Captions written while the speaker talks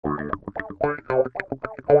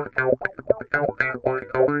Welcome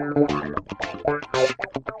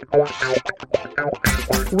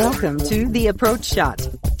to The Approach Shot,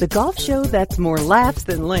 the golf show that's more laughs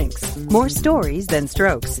than links, more stories than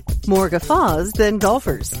strokes, more guffaws than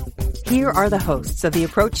golfers. Here are the hosts of The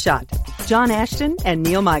Approach Shot, John Ashton and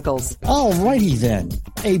Neil Michaels. All righty then.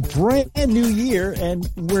 A brand new year, and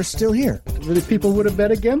we're still here. Many people would have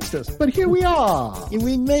bet against us, but here we are.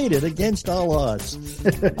 We made it against all odds.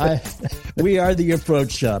 We are The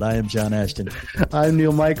Approach Shot. I am John Ashton. I'm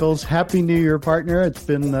Neil Michaels. Happy New Year, partner. It's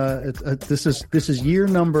been this is year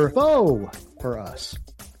number 4 for us.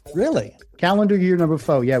 Really? Calendar year number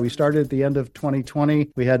 4. Yeah, we started at the end of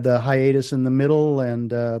 2020. We had the hiatus in the middle,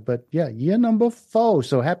 and but yeah, year number 4.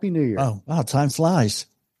 So happy New Year. Oh, wow, time flies.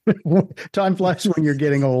 Time flies when you're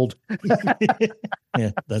getting old. Yeah,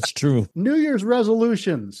 that's true. New Year's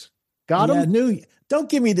resolutions. Got them? Don't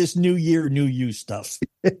give me this New Year, New You stuff.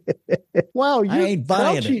 Wow, I ain't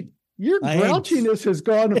buying it. Your grouchiness has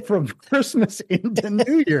gone from Christmas into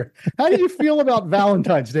New Year. How do you feel about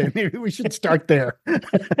Valentine's Day? Maybe we should start there.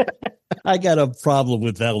 I got a problem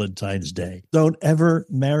with Valentine's Day. Don't ever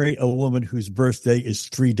marry a woman whose birthday is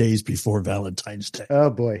 3 days before Valentine's Day. Oh,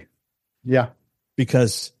 boy. Yeah.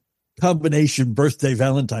 Because combination birthday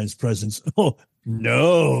Valentine's presents. Oh,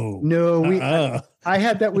 no. I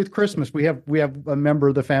had that with Christmas. We have a member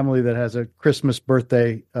of the family that has a Christmas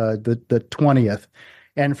birthday, the 20th.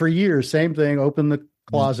 And for years, same thing, open the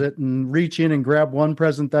closet and reach in and grab one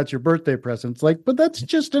present. That's your birthday present. It's like, but that's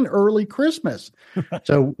just an early Christmas.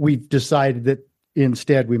 So we've decided that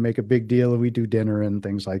instead we make a big deal and we do dinner and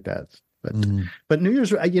things like that. But New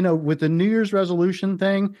Year's, with the New Year's resolution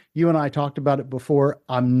thing, you and I talked about it before.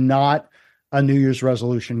 I'm not a New Year's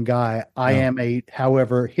resolution guy. I am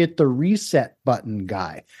however, hit the reset button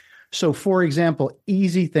guy. So for example,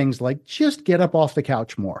 easy things like just get up off the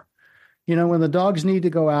couch more. When the dogs need to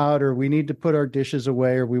go out or we need to put our dishes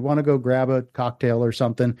away or we want to go grab a cocktail or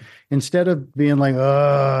something, instead of being like,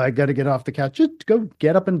 I got to get off the couch, just go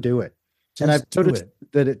get up and do it. And I've noticed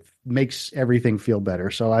that it makes everything feel better.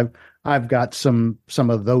 So I've got some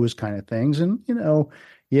of those kind of things. And,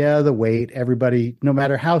 the weight, everybody, no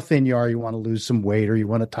matter how thin you are, you want to lose some weight or you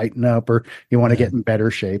want to tighten up or you want to get in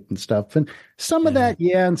better shape and stuff. And some of that,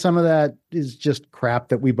 and some of that is just crap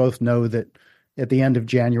that we both know that at the end of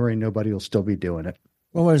January, nobody will still be doing it.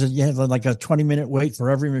 Well, what is it? You have like a 20-minute wait for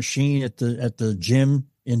every machine at the gym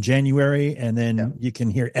in January, and then you can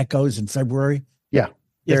hear echoes in February. Yeah.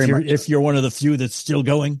 If you're one of the few that's still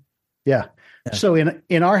going. Yeah. So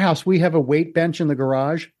in our house, we have a weight bench in the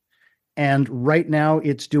garage, and right now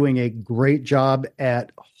it's doing a great job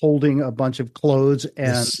at holding a bunch of clothes.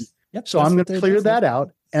 And so I'm going to clear that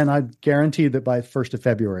out, and I guarantee that by 1st of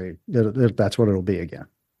February, that's what it'll be again.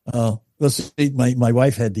 Oh, well, see, my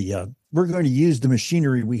wife had we're going to use the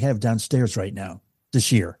machinery we have downstairs right now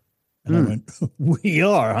this year. And I went, we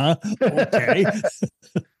are, huh? Okay.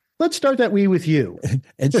 Let's start that with you.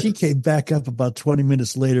 And she came back up about 20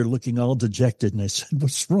 minutes later looking all dejected. And I said,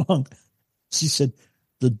 what's wrong? She said,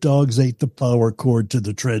 the dogs ate the power cord to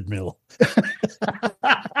the treadmill.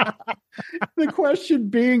 The question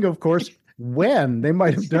being, of course, when? They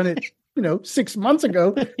might have done it 6 months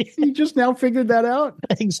ago. You just now figured that out.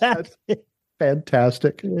 Exactly. That's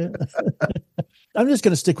fantastic. Yeah. I'm just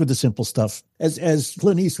going to stick with the simple stuff. As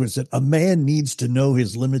Clint Eastwood said, a man needs to know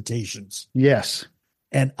his limitations. Yes.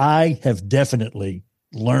 And I have definitely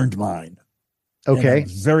learned mine. Okay. I'm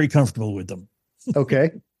very comfortable with them.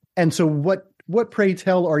 Okay. And so what pray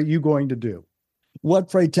tell are you going to do?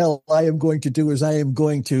 What, pray tell, I am going to do is I am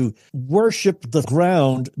going to worship the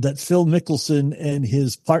ground that Phil Mickelson and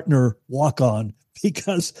his partner walk on,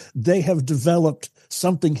 because they have developed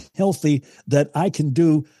something healthy that I can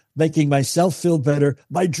do, making myself feel better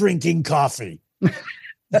by drinking coffee.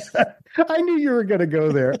 I knew you were going to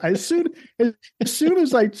go there. As soon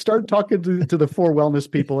as I start talking to the 4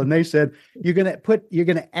 wellness people, and they said, you're going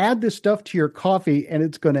to add this stuff to your coffee, and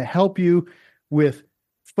it's going to help you with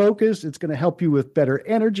focus. It's going to help you with better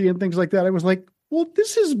energy and things like that. I was like, well,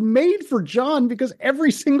 this is made for John, because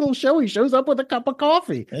every single show he shows up with a cup of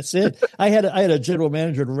coffee. That's it. I had a general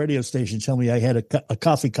manager at a radio station tell me I had a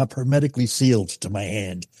coffee cup hermetically sealed to my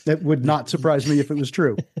hand. That would not surprise me if it was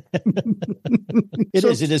true. It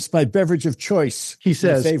is. It is my beverage of choice. He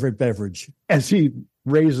says, my favorite beverage, as he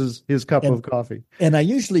raises his cup of coffee. And I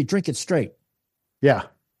usually drink it straight. Yeah.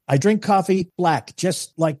 I drink coffee black,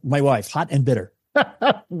 just like my wife, hot and bitter.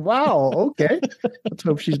 Wow. Okay. Let's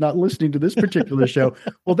hope she's not listening to this particular show.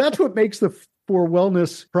 Well, that's what makes the For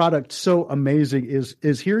Wellness product so amazing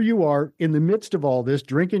is here you are in the midst of all this,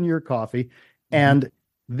 drinking your coffee, and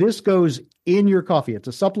This goes in your coffee. It's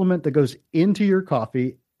a supplement that goes into your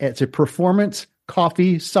coffee. It's a performance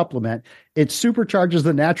coffee supplement. It supercharges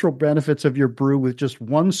the natural benefits of your brew with just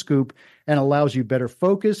one scoop and allows you better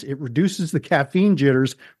focus. It reduces the caffeine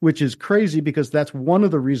jitters, which is crazy because that's one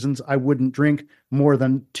of the reasons I wouldn't drink more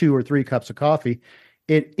than 2 or 3 cups of coffee.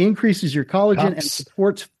 It increases your collagen and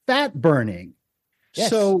supports fat burning. Yes.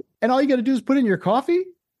 So, and all you got to do is put in your coffee?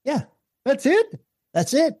 Yeah. That's it?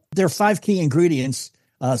 That's it. There are 5 key ingredients.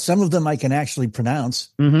 Some of them I can actually pronounce.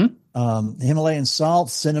 Mm-hmm. Himalayan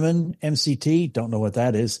salt, cinnamon, MCT, don't know what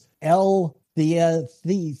that is. Theanine.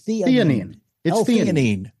 It's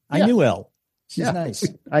L-theanine. I knew L. She's nice.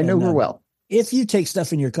 I know her well. If you take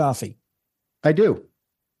stuff in your coffee, I do.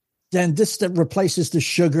 Then this that replaces the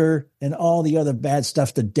sugar and all the other bad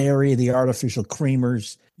stuff, the dairy, the artificial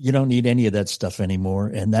creamers. You don't need any of that stuff anymore.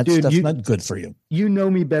 And that stuff's not good for you. You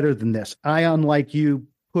know me better than this. I, unlike you,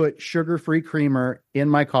 put sugar-free creamer in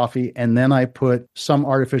my coffee, and then I put some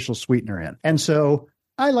artificial sweetener in. And so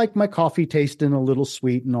I like my coffee tasting a little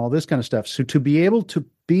sweet and all this kind of stuff. So to be able to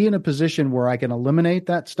be in a position where I can eliminate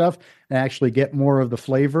that stuff and actually get more of the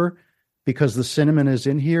flavor because the cinnamon is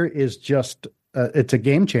in here is just, it's a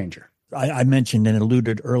game changer. I mentioned and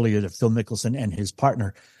alluded earlier to Phil Mickelson and his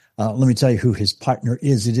partner. Let me tell you who his partner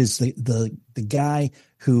is. It is the guy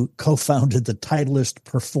who co-founded the Titleist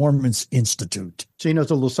Performance Institute. So he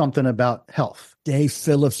knows a little something about health. Dave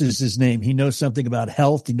Phillips is his name. He knows something about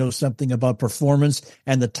health. He knows something about performance.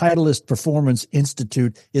 And the Titleist Performance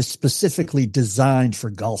Institute is specifically designed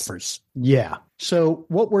for golfers. Yeah. So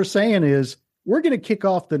what we're saying is we're going to kick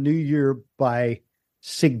off the new year by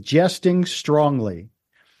suggesting strongly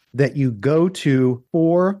that you go to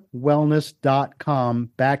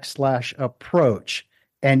forwellness.com/approach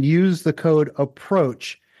and use the code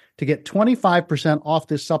approach to get 25% off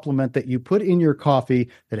this supplement that you put in your coffee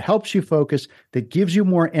that helps you focus, that gives you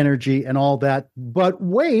more energy and all that. But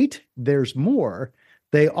wait, there's more.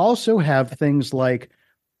 They also have things like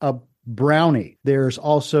a brownie. There's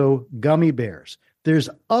also gummy bears. There's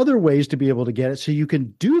other ways to be able to get it so you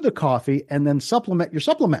can do the coffee and then supplement your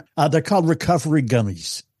supplement. They're called recovery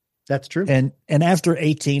gummies. That's true. And after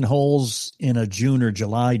 18 holes in a June or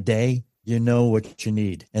July day, you know what you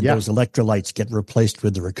need. And those electrolytes get replaced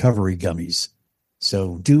with the recovery gummies.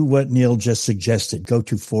 So do what Neil just suggested. Go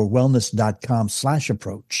to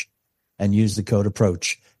forwellness.com/approach and use the code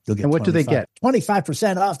approach. You'll get. And what do they get?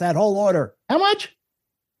 25% off that whole order. How much?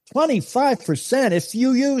 25% if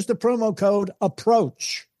you use the promo code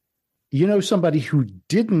approach. You know, somebody who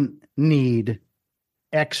didn't need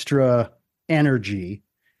extra energy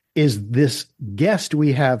is this guest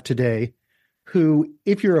we have today, who,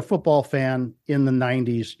 if you're a football fan in the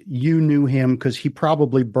 90s, you knew him because he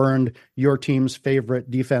probably burned your team's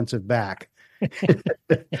favorite defensive back.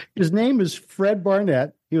 His name is Fred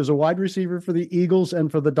Barnett. He was a wide receiver for the Eagles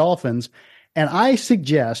and for the Dolphins. And I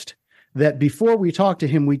suggest that before we talk to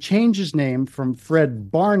him, we change his name from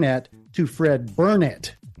Fred Barnett to Fred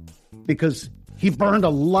Burnett because he burned a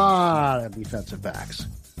lot of defensive backs.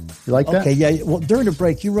 You like that? Okay, yeah. Well, during the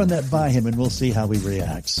break, you run that by him and we'll see how he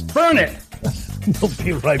reacts. Burn it! We'll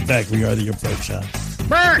be right back. We are the Approach Shot.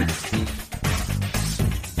 Burn!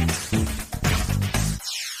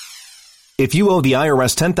 If you owe the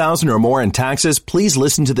IRS $10,000 or more in taxes, please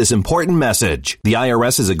listen to this important message. The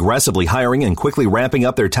IRS is aggressively hiring and quickly ramping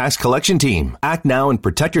up their tax collection team. Act now and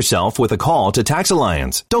protect yourself with a call to Tax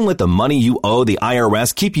Alliance. Don't let the money you owe the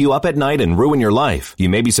IRS keep you up at night and ruin your life. You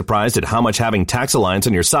may be surprised at how much having Tax Alliance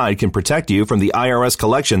on your side can protect you from the IRS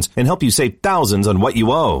collections and help you save thousands on what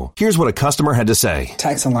you owe. Here's what a customer had to say.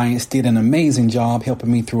 Tax Alliance did an amazing job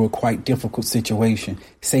helping me through a quite difficult situation,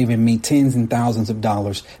 saving me tens and thousands of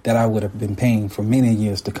dollars that I would have been paying for many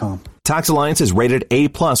years to come. Tax Alliance is rated A+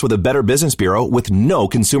 with a Better Business Bureau with no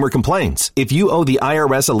consumer complaints. If you owe the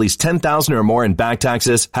IRS at least $10,000 or more in back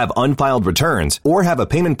taxes, have unfiled returns, or have a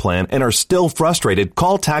payment plan and are still frustrated,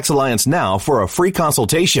 call Tax Alliance now for a free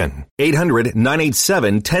consultation.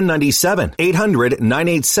 800-987-1097.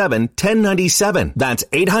 800-987-1097. That's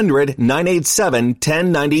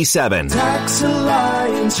 800-987-1097. Tax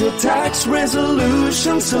Alliance, your tax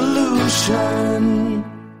resolution solution.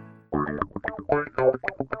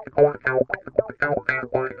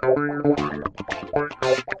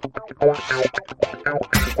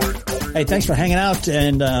 Hey, thanks for hanging out.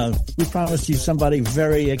 And we promised you somebody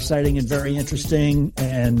very exciting and very interesting,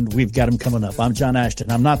 and we've got him coming up. I'm John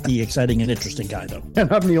Ashton. I'm not the exciting and interesting guy, though.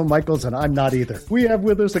 And I'm Neil Michaels, and I'm not either. We have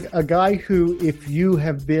with us a guy who, if you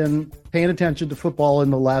have been paying attention to football in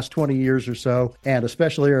the last 20 years or so, and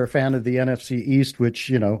especially are a fan of the NFC East, which,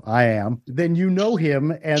 you know, I am, then you know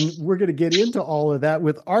him, and we're going to get into all of that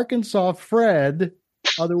with Arkansas Fred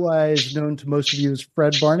otherwise known to most of you as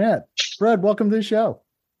Fred Barnett. Fred, welcome to the show.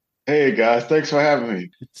 Hey guys, thanks for having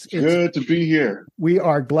me. It's good to be here. We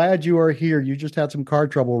are glad you are here. You just had some car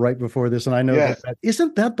trouble right before this, and I know that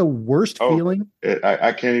isn't that the worst feeling?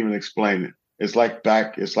 I can't even explain it. It's like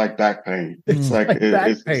back pain. It's like back pain. It's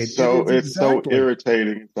so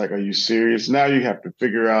irritating. It's like, are you serious? Now you have to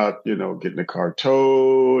figure out, getting the car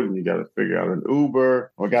towed, and you got to figure out an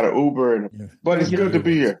Uber. Or got an Uber, but it's good to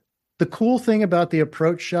be here. The cool thing about the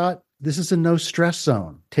approach shot, this is a no stress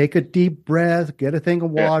zone. Take a deep breath, get a thing of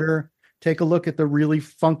water, take a look at the really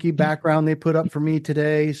funky background they put up for me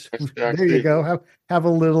today. There you go. Have a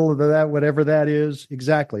little of that, whatever that is.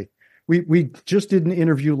 Exactly. We just did an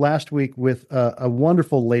interview last week with a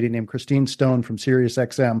wonderful lady named Christine Stone from Sirius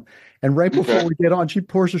XM. And right before we get on, she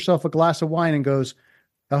pours herself a glass of wine and goes,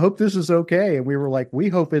 I hope this is okay. And we were like, we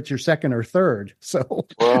hope it's your second or third. So,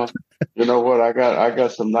 well, you know what? I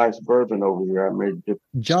got some nice bourbon over here. I made it.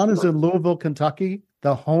 John is in Louisville, Kentucky,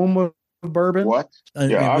 the home of bourbon. What?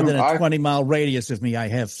 Within a 20-mile radius of me, I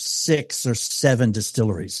have 6 or 7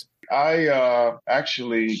 distilleries. I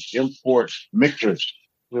actually import mixers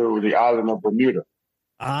to the island of Bermuda.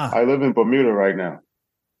 I live in Bermuda right now.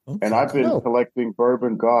 Okay, and I've been collecting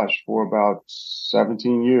bourbon, for about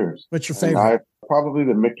 17 years. What's your favorite? Probably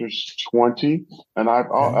the Michter's 20. And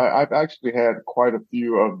I've actually had quite a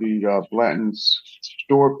few of the Blanton's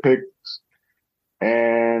store picks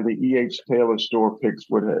and the E.H. Taylor store picks,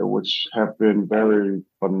 which have been very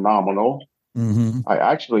phenomenal. Mm-hmm. I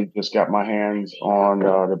actually just got my hands on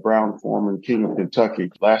the Brown-Forman King of Kentucky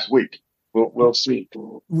last week. We'll see.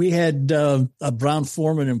 We had a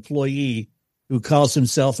Brown-Forman employee who calls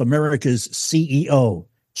himself America's CEO,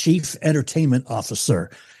 Chief Entertainment Officer.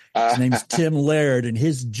 His name's Tim Laird, and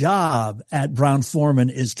his job at Brown-Forman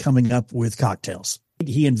is coming up with cocktails.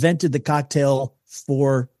 He invented the cocktail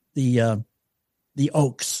for the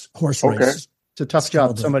Oaks horse race. It's a tough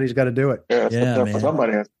job. Somebody's got to do it. Yeah,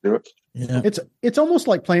 somebody has to do it. Yeah. It's almost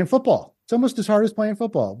like playing football. It's almost as hard as playing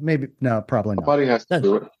football. Maybe no, probably not. Somebody has to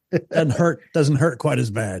do it. Doesn't hurt quite as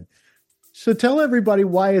bad. So tell everybody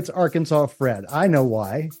why it's Arkansas Fred. I know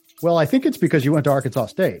why. Well, I think it's because you went to Arkansas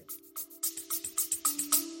State.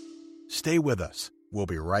 Stay with us. We'll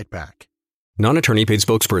be right back. Non-attorney paid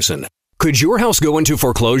spokesperson. Could your house go into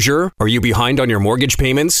foreclosure? Are you behind on your mortgage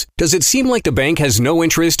payments? Does it seem like the bank has no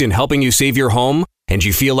interest in helping you save your home? And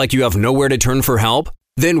you feel like you have nowhere to turn for help?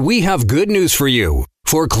 Then we have good news for you.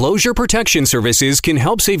 Foreclosure Protection Services can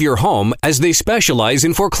help save your home as they specialize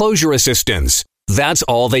in foreclosure assistance. That's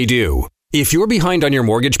all they do. If you're behind on your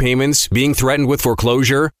mortgage payments, being threatened with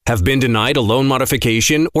foreclosure, have been denied a loan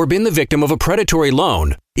modification, or been the victim of a predatory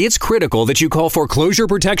loan, it's critical that you call Foreclosure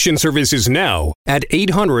Protection Services now at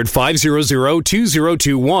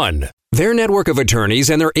 800-500-2021. Their network of attorneys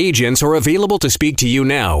and their agents are available to speak to you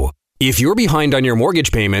now. If you're behind on your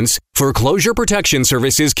mortgage payments, Foreclosure Protection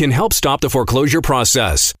Services can help stop the foreclosure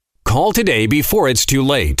process. Call today before it's too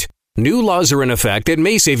late. New laws are in effect that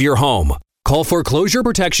may save your home. Call Foreclosure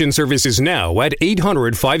Protection Services now at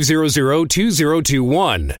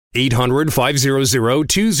 800-500-2021.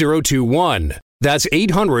 800-500-2021. That's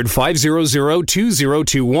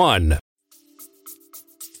 800-500-2021.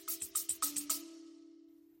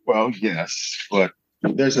 Well, yes, but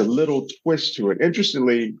there's a little twist to it.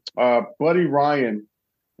 Interestingly, Buddy Ryan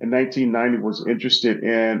in 1990 was interested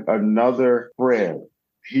in another Fred.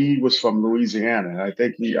 He was from Louisiana. And I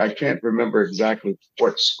think I can't remember exactly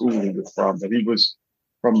what school he was from, but he was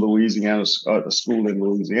from Louisiana, a school in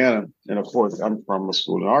Louisiana. And of course, I'm from a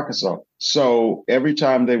school in Arkansas. So every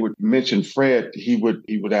time they would mention Fred, he would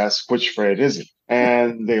ask, which Fred is it?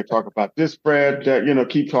 And they would talk about this Fred,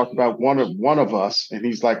 keep talking about one of us. And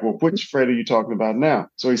he's like, well, which Fred are you talking about now?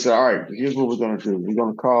 So he said, all right, here's what we're going to do. We're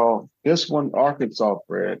going to call this one Arkansas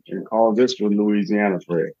Fred and call this one Louisiana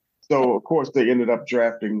Fred. So, of course, they ended up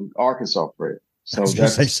drafting Arkansas Fred. So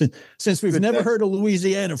since we've never heard of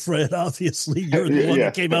Louisiana Fred, obviously you're the one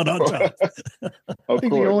that came out on top. I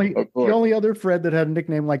think the only other Fred that had a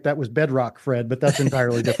nickname like that was Bedrock Fred, but that's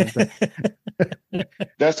entirely different.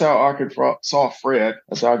 That's how Arkansas Fred.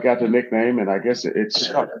 That's how I got the nickname, and I guess it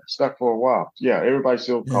stuck for a while. Yeah, everybody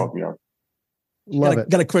still called me out.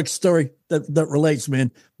 Got a quick story that relates,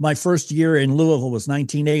 man. My first year in Louisville was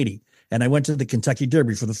 1980. And I went to the Kentucky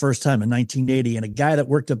Derby for the first time in 1980. And a guy that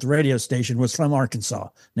worked at the radio station was from Arkansas.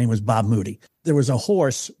 Name was Bob Moody. There was a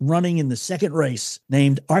horse running in the second race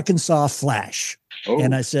named Arkansas Flash. Oh.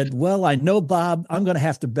 And I said, well, I know Bob, I'm going to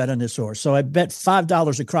have to bet on this horse. So I bet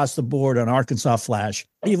 $5 across the board on Arkansas Flash,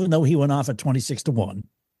 even though he went off at 26-1,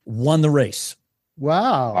 won the race.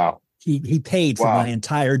 Wow. He paid for my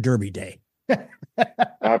entire Derby day.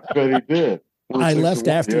 I bet he did. I 26 left to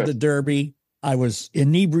 1, after yes. the Derby. I was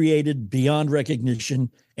inebriated beyond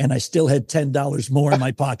recognition, and I still had $10 more in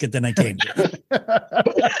my pocket than I came with.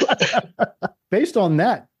 Based on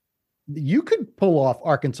that, you could pull off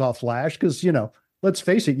Arkansas Flash because, let's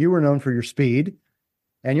face it, you were known for your speed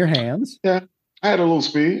and your hands. Yeah, I had a little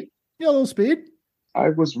speed. Yeah, a little speed. I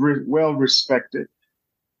was well respected.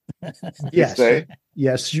 Yes. Say.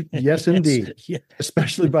 Yes, indeed. Yeah.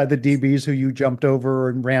 Especially by the DBs who you jumped over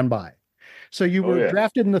and ran by. So you were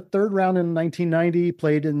drafted in the third round in 1990,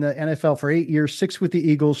 played in the NFL for 8 years, 6 with the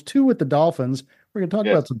Eagles, 2 with the Dolphins. We're going to talk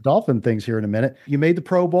about some Dolphin things here in a minute. You made the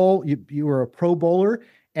Pro Bowl. You were a Pro Bowler.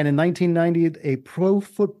 And in 1990, a Pro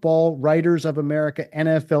Football Writers of America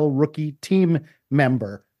NFL rookie team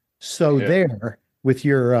member. So there with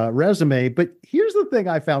your resume. But here's the thing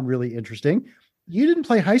I found really interesting. You didn't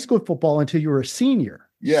play high school football until you were a senior.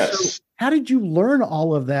 Yes. So how did you learn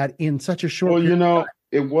all of that in such a short period of time?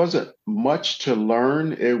 It wasn't much to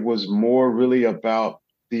learn. It was more really about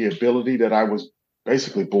the ability that I was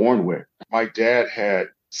basically born with. My dad had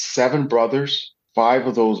 7 brothers. 5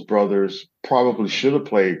 of those brothers probably should have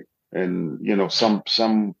played in,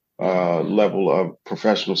 some level of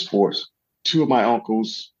professional sports. 2 of my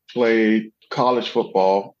uncles played college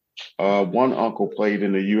football. One uncle played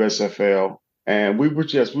in the USFL, and we were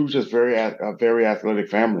just a very athletic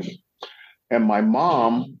family. And my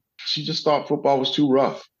mom, she just thought football was too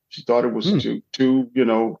rough. She thought it was too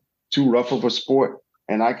rough of a sport.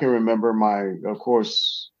 And I can remember of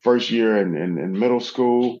course, first year in middle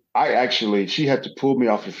school, she had to pull me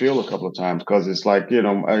off the field a couple of times because it's like,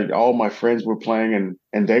 all my friends were playing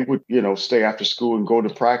and they would, stay after school and go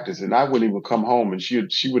to practice. And I wouldn't even come home and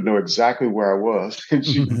she would know exactly where I was. And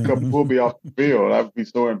she would come pull me off the field. I would be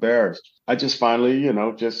so embarrassed. I just finally,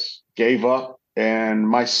 just gave up. And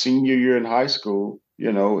my senior year in high school,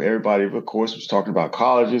 everybody, of course, was talking about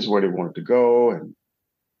colleges, where they wanted to go and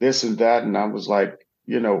this and that. And I was like,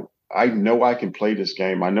 I know I can play this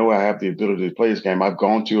game. I know I have the ability to play this game. I've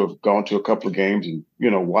gone to a couple of games and,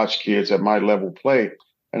 watched kids at my level play.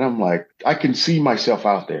 And I'm like, I can see myself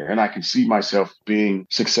out there and I can see myself being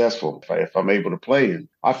successful if I'm able to play. And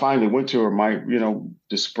I finally went to her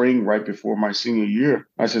the spring right before my senior year.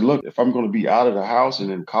 I said, look, if I'm going to be out of the house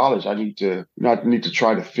and in college, I need to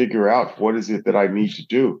try to figure out what is it that I need to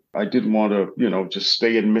do. I didn't want to, just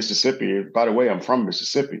stay in Mississippi. By the way, I'm from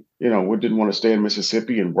Mississippi. We didn't want to stay in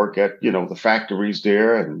Mississippi and work at, the factories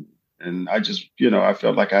there. And I just, I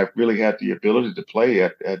felt like I really had the ability to play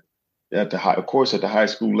at the high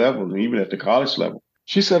school level and even at the college level.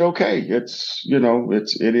 She said, okay, it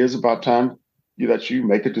is about time that you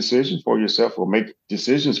make a decision for yourself or make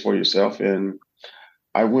decisions for yourself. And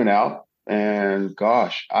I went out and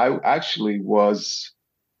gosh, I actually was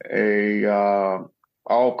a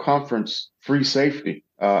all conference free safety.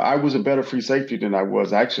 I was a better free safety than I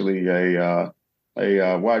was actually a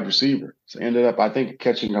wide receiver. So I ended up, I think,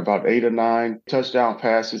 catching about 8 or 9 touchdown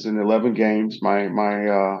passes in 11 games my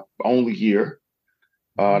only year.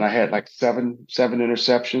 And I had like seven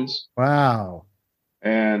interceptions. Wow.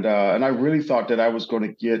 And I really thought that I was going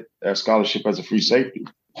to get a scholarship as a free safety.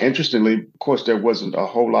 Interestingly, of course, there wasn't a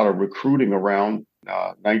whole lot of recruiting around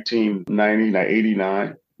 1990,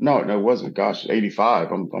 89. No, it wasn't. Gosh,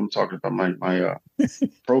 85. I'm talking about my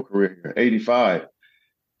pro career, 85.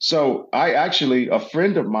 So a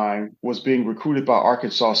friend of mine was being recruited by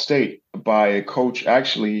Arkansas State by a coach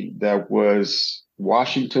actually that was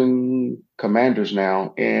Washington Commanders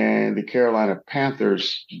now and the Carolina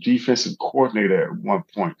Panthers defensive coordinator at one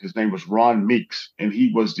point. His name was Ron Meeks, and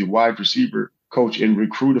he was the wide receiver coach and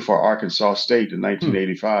recruiter for Arkansas State in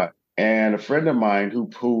 1985. And a friend of mine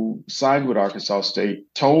who signed with Arkansas State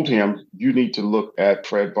told him, you need to look at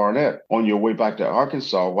Fred Barnett. On your way back to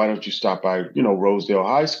Arkansas, why don't you stop by, Rosedale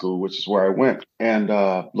High School, which is where I went, and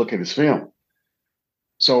look at his film.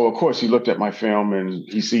 So, of course, he looked at my film and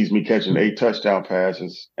he sees me catching 8 touchdown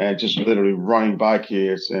passes and just literally running by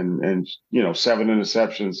kids and 7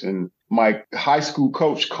 interceptions. And my high school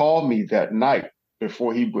coach called me that night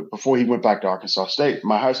before he went back to Arkansas State.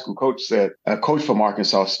 My high school coach said, a coach from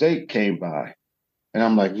Arkansas State came by. And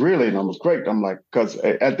I'm like, really? And I was great. I'm like, because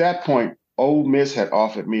at that point, Ole Miss had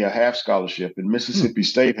offered me a half scholarship and Mississippi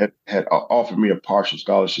State had offered me a partial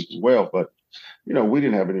scholarship as well. But we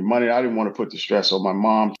didn't have any money. I didn't want to put the stress on my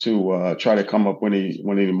mom to try to come up with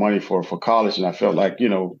any money for college. And I felt like,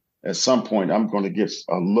 at some point I'm going to get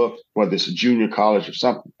a look, whether it's a junior college or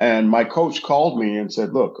something. And my coach called me and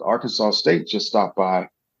said, look, Arkansas State just stopped by.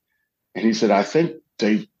 And he said, I think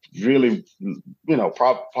they really,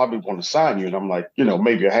 probably want to sign you. And I'm like,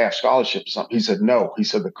 maybe a half scholarship or something. He said, no. He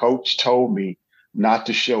said, the coach told me not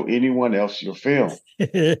to show anyone else your film.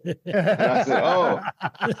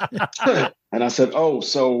 And I said,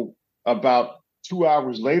 so about 2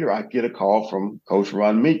 hours later, I get a call from Coach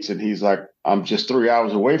Ron Meeks, and he's like, I'm just 3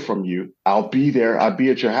 hours away from you. I'll be there. I'll be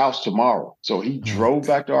at your house tomorrow. So he drove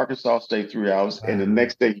back to Arkansas State 3 hours, and the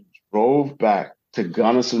next day he drove back to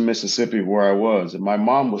Gunnison, Mississippi, where I was. And my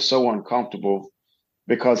mom was so uncomfortable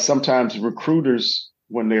because sometimes recruiters,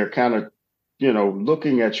 when they're kind of,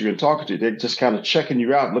 looking at you and talking to you, they're just kind of checking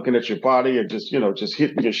you out, looking at your body and just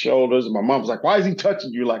hitting your shoulders. And my mom was like, why is he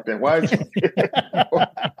touching you like that? Why is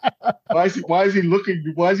he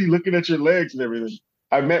looking at your legs and everything?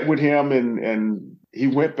 I met with him and he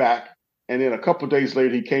went back. And then a couple of days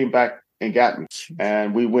later, he came back and got me.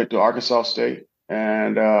 And we went to Arkansas State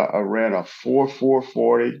and I ran a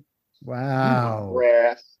 4.40. Wow.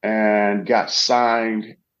 And got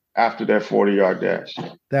signed after that 40-yard dash.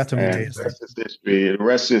 That's amazing. And the rest is history. The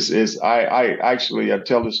rest is I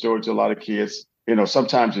tell the story to a lot of kids.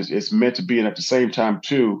 Sometimes it's meant to be, and at the same time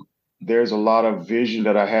too, there's a lot of vision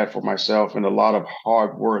that I had for myself and a lot of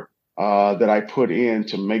hard work that I put in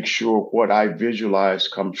to make sure what I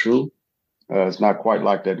visualized come true. It's not quite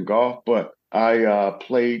like that in golf, but I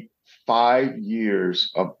played 5 years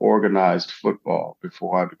of organized football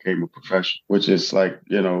before I became a professional, which is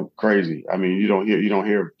crazy. I mean, you don't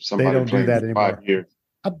hear somebody play that anymore. 5 years.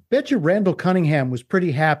 I bet you Randall Cunningham was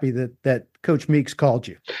pretty happy that Coach Meeks called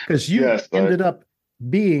you, because you ended up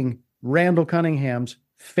being Randall Cunningham's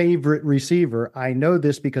favorite receiver. I know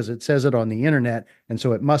this because it says it on the internet, and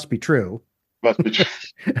so it must be true. Must be true.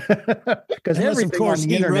 Because everything, of course, on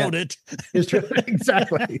the internet wrote it. Is true.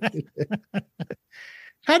 Exactly.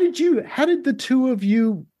 How did the two of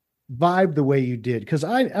you vibe the way you did? Because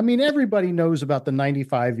I mean, everybody knows about the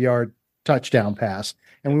 95-yard touchdown pass,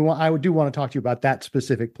 and I do want to talk to you about that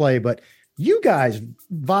specific play, but you guys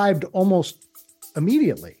vibed almost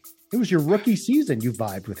immediately. It was your rookie season you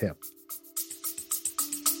vibed with him.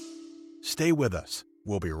 Stay with us.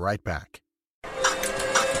 We'll be right back.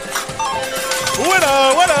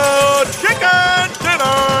 Winner, chicken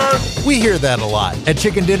dinner! We hear that a lot at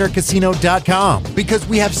chickendinnercasino.com because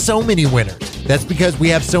we have so many winners. That's because we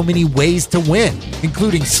have so many ways to win,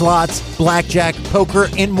 including slots, blackjack, poker,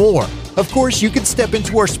 and more. Of course, you can step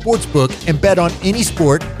into our sportsbook and bet on any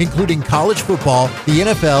sport, including college football, the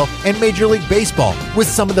NFL, and Major League Baseball, with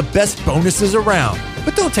some of the best bonuses around.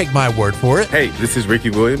 But don't take my word for it. Hey, this is Ricky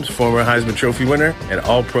Williams, former Heisman Trophy winner and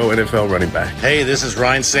all-pro NFL running back. Hey, this is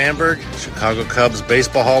Ryan Sandberg, Chicago Cubs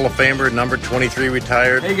Baseball Hall of Famer, number 23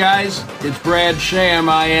 retired. Hey guys, it's Brad Sham.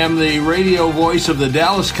 I am the radio voice of the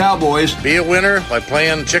Dallas Cowboys. Be a winner by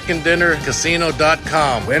playing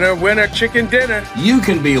chickendinnercasino.com. Winner, winner, chicken dinner. You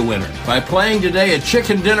can be a winner by playing today at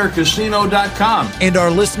chickendinnercasino.com. And our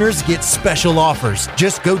listeners get special offers.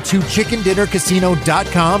 Just go to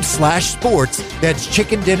chickendinnercasino.com/sports. That's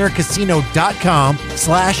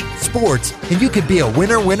chickendinnercasino.com/sports, and you could be a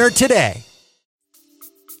winner today.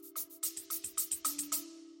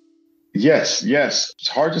 Yes. It's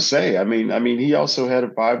hard to say. I mean, he also had a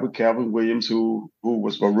vibe with Calvin Williams, who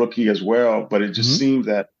was a rookie as well. But it just seemed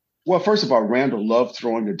that, well, first of all, Randall loved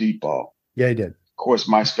throwing a deep ball. Yeah, he did. Of course,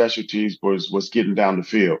 my specialties was getting down the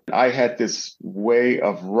field. I had this way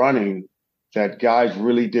of running that guys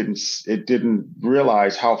really didn't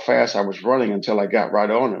realize how fast I was running until I got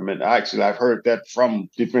right on them. And actually, I've heard that from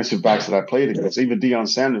defensive backs that I played against. Even Deion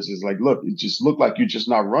Sanders is like, look, it just looked like you're just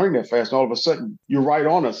not running that fast. And all of a sudden, you're right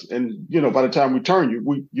on us. And, by the time we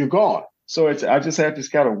turn, you're gone. So I just had this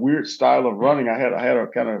kind of weird style of running. I had a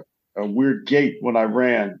kind of a weird gait when I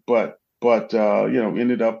ran, but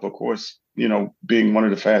ended up, of course, being one of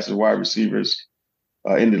the fastest wide receivers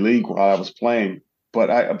in the league while I was playing. But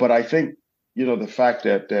I think, the fact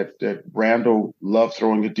that Randall loved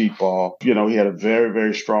throwing a deep ball, he had a very,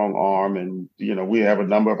 very strong arm. And, we have a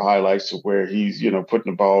number of highlights of where he's,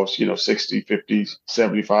 putting the balls, 60, 50,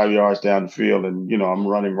 75 yards down the field. And, I'm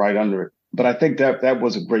running right under it. But I think that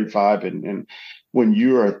was a great vibe. And when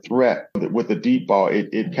you're a threat with a deep ball,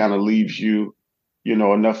 it kind of leaves you,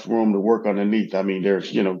 enough room to work underneath. I mean,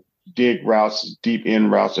 there's, dig routes, deep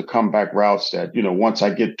in routes, or comeback routes that, once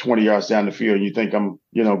I get 20 yards down the field, you think I'm,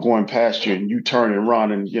 going past you and you turn and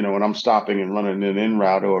run and, and I'm stopping and running an in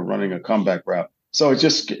route or running a comeback route. So it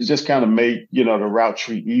just kind of made, the route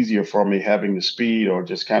tree easier for me, having the speed or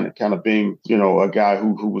just kind of being, a guy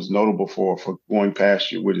who was notable for going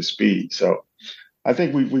past you with his speed. So I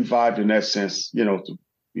think we vibed in that sense,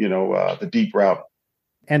 the deep route.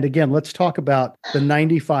 And again, let's talk about the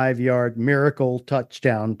 95-yard miracle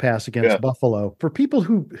touchdown pass against Buffalo. For people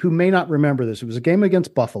who may not remember this, it was a game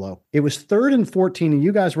against Buffalo. It was 3rd and 14, and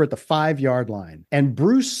you guys were at the 5-yard line. And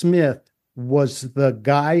Bruce Smith was the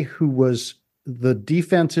guy who was the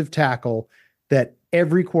defensive tackle that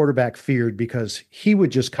every quarterback feared because he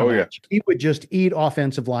would just come out. He would just eat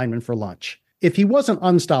offensive linemen for lunch. If he wasn't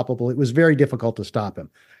unstoppable, it was very difficult to stop him.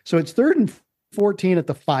 So it's 3rd and 14 at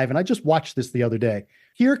the 5, and I just watched this the other day.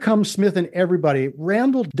 Here comes Smith and everybody.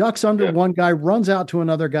 Randall ducks under one guy, runs out to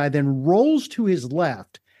another guy, then rolls to his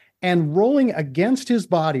left, and rolling against his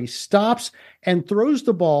body, stops and throws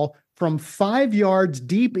the ball from 5 yards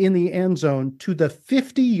deep in the end zone to the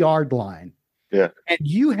 50-yard line. Yeah. And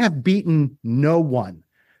you have beaten no one.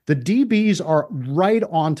 The DBs are right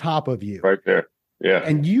on top of you. Right there. Yeah.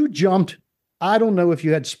 And you jumped, I don't know if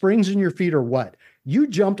you had springs in your feet or what. You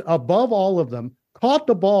jumped above all of them, caught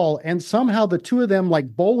the ball, and somehow the two of them,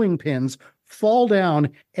 like bowling pins, fall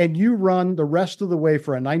down, and you run the rest of the way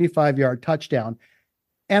for a 95-yard touchdown.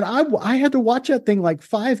 And I had to watch that thing like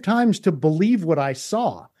 5 times to believe what I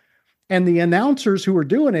saw. And the announcers who were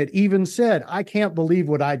doing it even said, I can't believe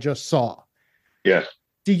what I just saw. Yes.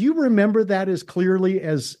 Do you remember that as clearly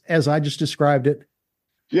as I just described it?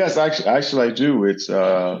 Yes, actually I do. It's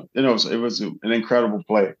it was an incredible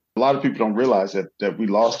play. A lot of people don't realize that we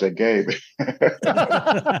lost that game. When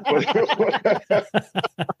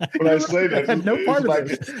I say that,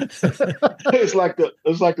 it's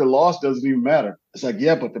like the loss doesn't even matter. It's like,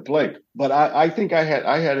 yeah, but the play. But I think I had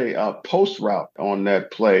a post route on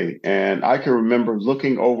that play, and I can remember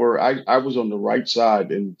looking over. I was on the right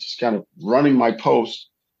side and just kind of running my post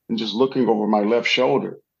and just looking over my left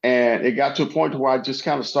shoulder. And it got to a point where I just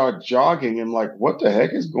kind of started jogging and like, what the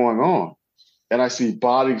heck is going on? And I see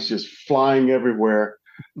bodies just flying everywhere.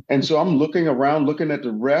 And so I'm looking around, looking at the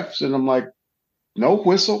refs, and I'm like, no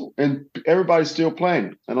whistle. And everybody's still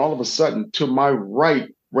playing. And all of a sudden, to my right,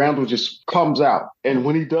 Randall just comes out. And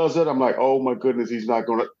when he does it, I'm like, oh, my goodness, he's not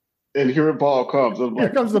going to. And here the ball comes. I'm like,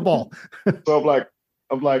 here comes the ball. So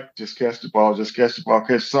I'm like, just catch the ball, just catch the ball.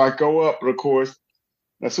 So I go up, and of course,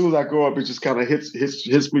 as soon as I go up, it just kind of hits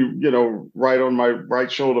me, right on my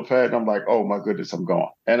right shoulder pad. And I'm like, oh my goodness, I'm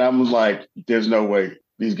gone. And I'm like, there's no way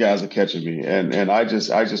these guys are catching me. And I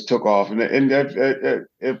just took off. And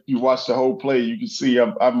if you watch the whole play, you can see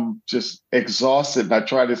I'm just exhausted. And I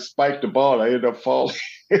try to spike the ball. I end up falling.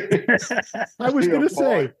 I was going to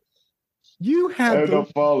say, you had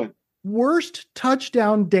the worst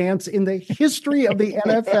touchdown dance in the history of the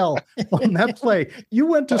NFL on that play. You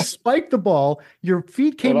went to spike the ball, your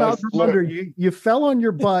feet came out from under you, you fell on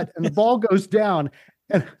your butt, and the ball goes down.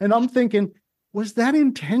 And I'm thinking, was that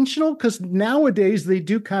intentional? Because nowadays they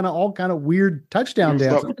do all kind of weird touchdown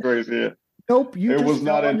dances. Something crazy, yeah. Nope, it was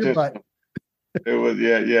not intentional. It was,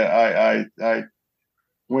 yeah. I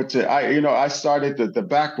went to I started the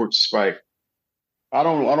backwards spike. I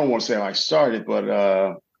don't want to say I started,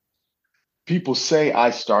 but people say I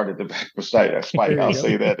started the backwards spike. I'll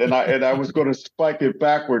say that. And I was going to spike it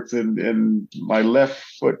backwards, and my left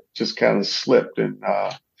foot just kind of slipped, and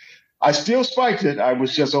I still spiked it. I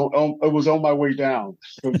was just it was on my way down,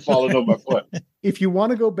 falling on my foot. If you want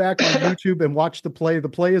to go back on YouTube and watch the play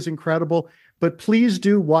is incredible. But please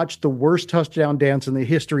do watch the worst touchdown dance in the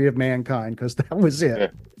history of mankind, because that was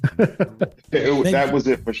it. That was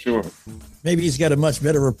it for sure. Maybe he's got a much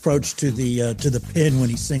better approach to the pin when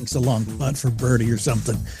he sinks a long punt for birdie or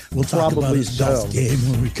something. We'll talk about his golf game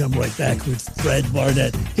when we come right back with Fred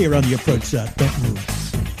Barnett here on The Approach Shot. Don't move.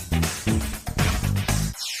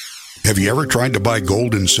 Have you ever tried to buy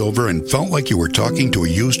gold and silver and felt like you were talking to a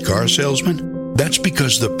used car salesman? That's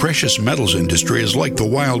because the precious metals industry is like the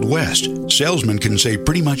Wild West. Salesmen can say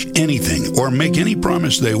pretty much anything or make any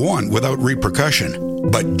promise they want without repercussion.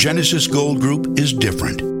 But Genesis Gold Group is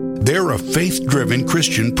different. They're a faith-driven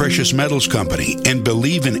Christian precious metals company and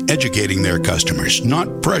believe in educating their customers, not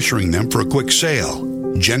pressuring them for a quick sale.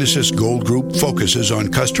 Genesis Gold Group focuses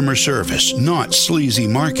on customer service, not sleazy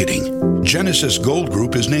marketing. Genesis Gold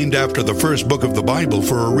Group is named after the first book of the Bible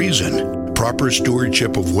for a reason. Proper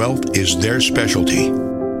stewardship of wealth is their specialty.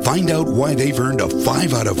 Find out why they've earned a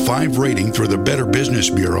 5 out of 5 rating through the Better Business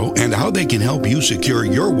Bureau and how they can help you secure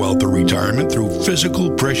your wealth or retirement through physical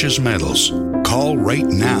precious metals. Call right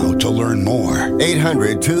now to learn more.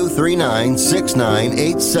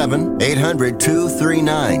 800-239-6987.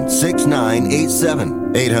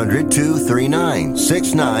 800-239-6987.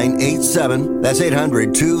 800-239-6987. That's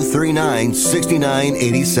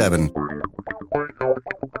 800-239-6987.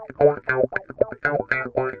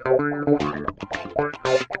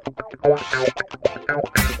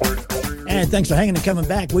 And thanks for hanging and coming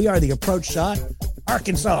back. We are The Approach Shot,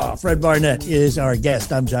 Arkansas. Fred Barnett is our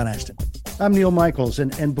guest. I'm John Ashton. I'm Neil Michaels.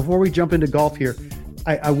 And before we jump into golf here,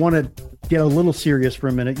 I want to get a little serious for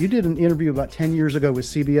a minute. You did an interview about 10 years ago with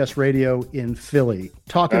CBS Radio in Philly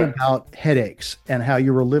talking about headaches and how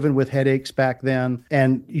you were living with headaches back then.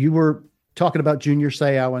 And you were talking about Junior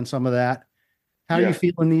Seau and some of that. How are you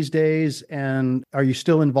feeling these days? And are you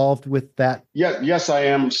still involved with that? Yes, I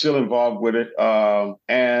am still involved with it.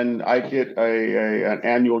 And I get an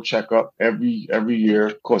annual checkup every year.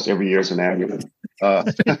 Of course, every year is an annual.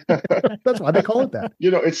 That's why they call it that.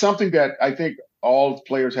 It's something that I think all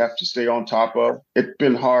players have to stay on top of. It's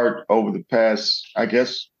been hard over the past, I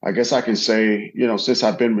guess I can say, since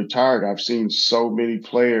I've been retired, I've seen so many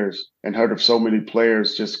players and heard of so many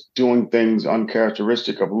players just doing things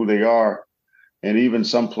uncharacteristic of who they are. And even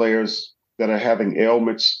some players that are having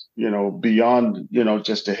ailments, beyond,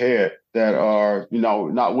 just the head that are,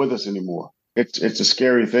 not with us anymore. It's a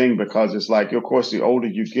scary thing because it's like, of course, the older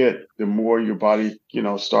you get, the more your body,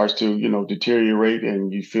 starts to, deteriorate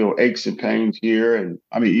and you feel aches and pains here. And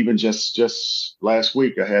I mean, even just last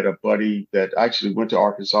week, I had a buddy that actually went to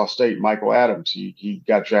Arkansas State, Michael Adams. He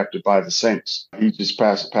got drafted by the Saints. He just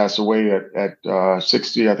passed away at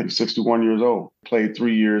 61 years old. Played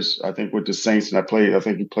 3 years, I think, with the Saints. And I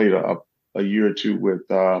think he played a year or two with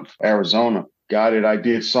Arizona. Guy that I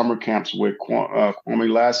did summer camps with,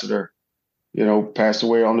 Kwame Lassiter, passed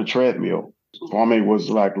away on the treadmill. Kwame was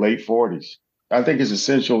like late 40s. I think it's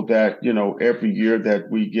essential that, every year that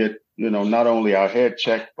we get, not only our head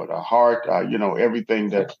checked, but our heart, everything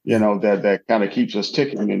that, that kind of keeps us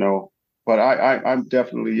ticking, But I'm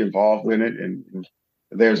definitely involved in it. And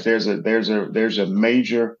there's a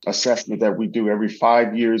major assessment that we do every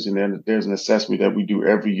 5 years. And then there's an assessment that we do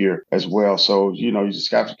every year as well. So, you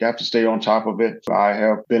just have to stay on top of it. I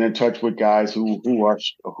have been in touch with guys who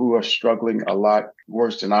are struggling a lot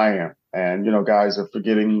worse than I am. And, guys are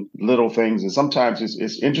forgetting little things. And sometimes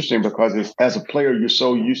it's interesting because as a player, you're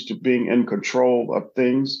so used to being in control of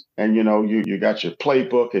things. And, you got your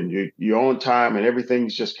playbook and you're on time and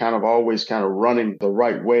everything's just kind of always kind of running the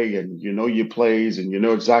right way. And your plays and you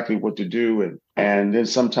know exactly what to do. And then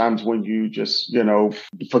sometimes when you just,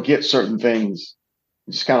 forget certain things,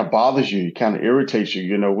 it just kind of bothers you. It kind of irritates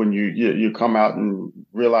you, when you come out and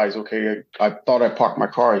realize, okay, I thought I parked my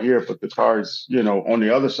car here, but the car is, on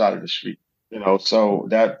the other side of the street, so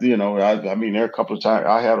that, I mean, there are a couple of times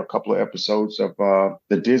I had a couple of episodes of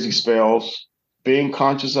the dizzy spells, being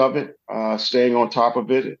conscious of it, staying on top of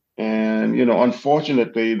it. And,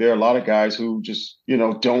 unfortunately, there are a lot of guys who just,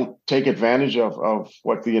 don't take advantage of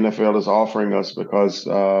what the NFL is offering us because,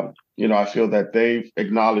 I feel that they've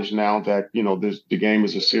acknowledged now that, the game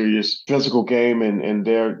is a serious physical game and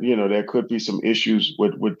there could be some issues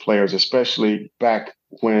with players, especially back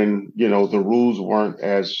when, the rules weren't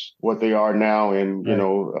as what they are now. And,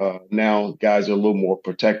 now guys are a little more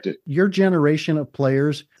protected. Your generation of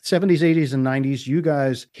players, 70s, 80s, and 90s, you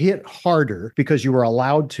guys hit harder because you were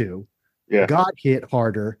allowed to. Yeah. Got hit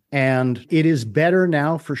harder. And it is better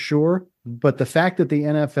now for sure. But the fact that the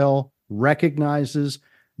NFL recognizes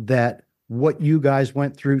that what you guys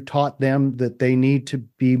went through taught them that they need to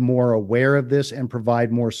be more aware of this and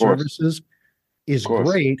provide more services is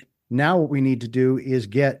great. Now what we need to do is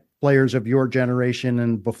get players of your generation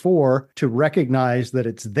and before to recognize that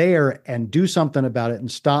it's there and do something about it and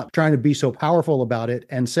stop trying to be so powerful about it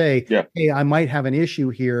and say, hey, I might have an issue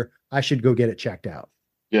here. I should go get it checked out.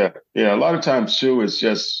 Yeah. A lot of times too, it's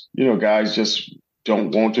just, guys just don't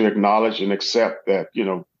want to acknowledge and accept that,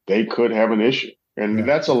 they could have an issue. And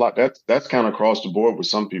that's a lot. That's kind of across the board with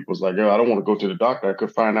some people. It's like, I don't want to go to the doctor. I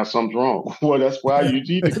could find out something's wrong. Well, that's why you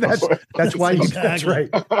need to go. That's why you. That's right.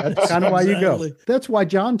 That's kind of why you go. That's why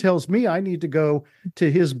John tells me I need to go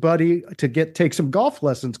to his buddy to take some golf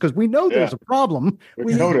lessons because we know there's a problem.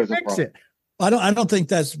 We need to fix it. I don't think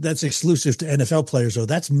that's exclusive to NFL players though.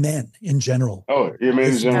 That's men in general. Oh, you mean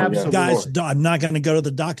in general? Guys, I'm not going to go to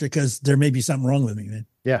the doctor because there may be something wrong with me, man.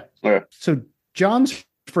 Yeah. So John's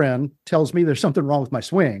friend tells me there's something wrong with my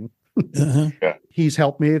swing. He's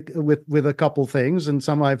helped me with a couple things, and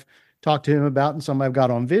some I've talked to him about, and some I've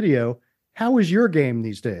got on video. How is your game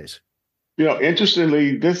these days?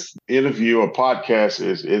 Interestingly, this interview or podcast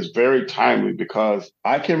is very timely because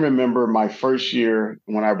I can remember my first year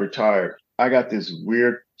when I retired. I got this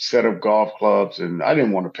weird set of golf clubs, and I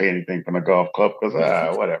didn't want to pay anything for my golf club because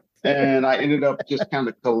whatever. And I ended up just kind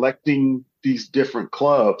of collecting these different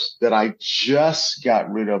clubs that I just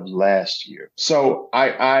got rid of last year. So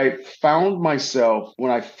I found myself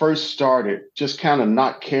when I first started just kind of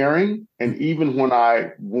not caring. And even when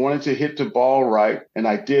I wanted to hit the ball right and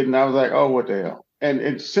I did, and I was like, oh, what the hell?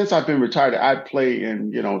 And since I've been retired, I play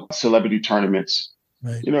in, celebrity tournaments,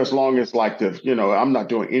 as long as I'm not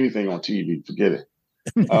doing anything on TV, forget it.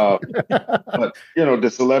 But the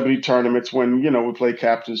celebrity tournaments when we play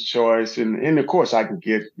Captain's Choice, and of course I can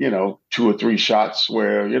get 2 or 3 shots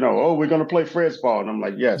where oh, we're going to play Fred's ball, and I'm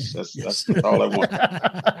like, yes, that's all I want.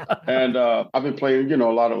 And I've been playing a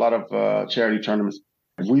lot of charity tournaments.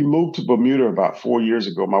 We moved to Bermuda about 4 years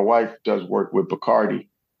ago. My wife does work with Bacardi,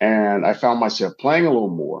 and I found myself playing a little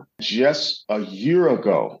more. Just a year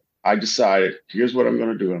ago, I decided, here's what I'm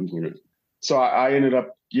going to do. So I ended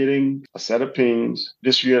up getting a set of pings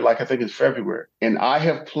this year, like I think it's February. And I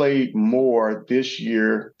have played more this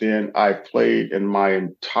year than I played in my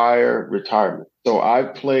entire retirement. So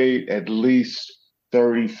I've played at least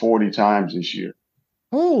 30, 40 times this year.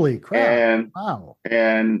 Holy crap. And, wow.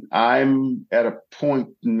 And I'm at a point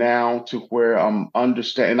now to where I'm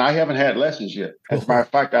understanding. And I haven't had lessons yet. As a matter of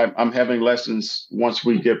fact, I'm having lessons once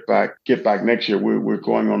we get back next year. We're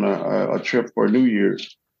going on a trip for New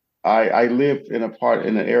Year's. I live in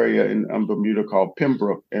an area in Bermuda called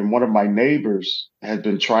Pembroke, and one of my neighbors has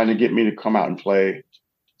been trying to get me to come out and play.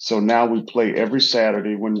 So now we play every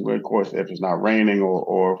Saturday of course, if it's not raining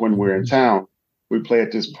or when we're in town, we play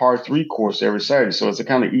at this par 3 course every Saturday. So it's a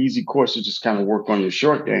kind of easy course to just kind of work on your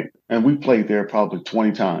short game. And we played there probably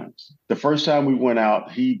 20 times. The first time we went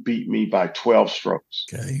out, he beat me by 12 strokes.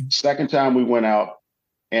 Okay. Second time we went out,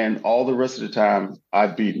 and all the rest of the time, I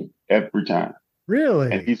beat him every time.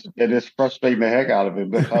 Really? And it's frustrating the heck out of him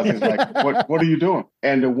because he's like, what are you doing?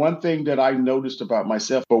 And the one thing that I noticed about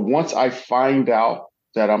myself, but once I find out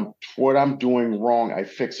that what I'm doing wrong, I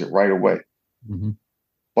fix it right away. Mm-hmm.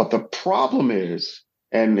 But the problem is,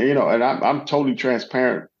 and I'm totally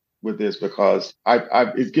transparent with this because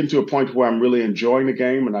it's getting to a point where I'm really enjoying the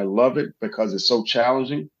game and I love it because it's so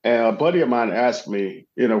challenging. And a buddy of mine asked me,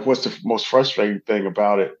 what's the most frustrating thing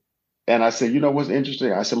about it? And I said, what's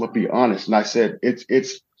interesting? I said, let's be honest. And I said,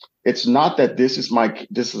 it's not that this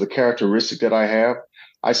is a characteristic that I have.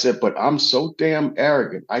 I said, but I'm so damn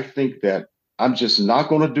arrogant. I think that I'm just not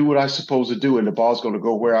going to do what I'm supposed to do, and the ball's going to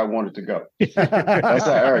go where I want it to go. That's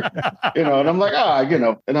how arrogant. And I'm like,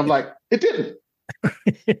 and I'm like, it didn't.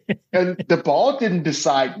 And the ball didn't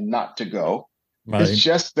decide not to go. Right. It's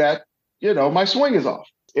just that, my swing is off.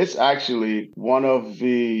 It's actually one of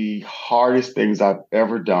the hardest things I've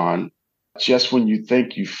ever done. Just when you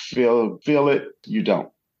think you feel it, you don't.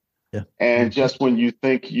 Yeah. And just when you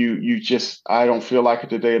think I don't feel like it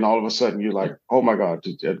today, and all of a sudden you're like, oh my God,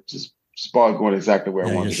 just ball going exactly where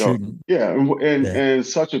I want to go. Shooting. Yeah, and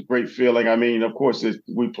such a great feeling. I mean, of course,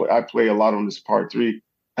 I play a lot on this par 3.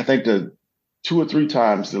 I think the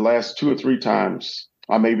last 2 or 3 times,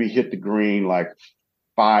 I maybe hit the green like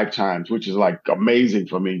 5 times, which is like amazing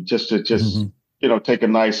for me. Just to take a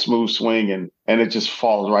nice smooth swing and it just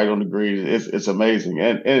falls right on the green. It's amazing,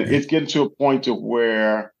 and it's getting to a point to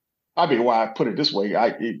where why I put it this way.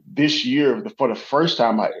 This year for the first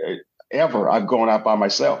time I've gone out by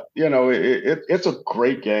myself. It's a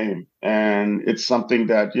great game, and it's something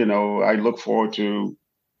that I look forward to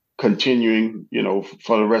continuing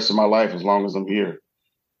for the rest of my life as long as I'm here.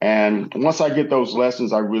 And once I get those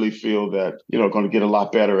lessons, I really feel that going to get a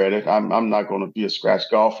lot better at it. I'm not going to be a scratch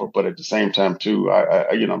golfer, but at the same time too,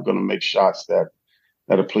 I'm going to make shots that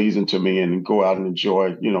are pleasing to me and go out and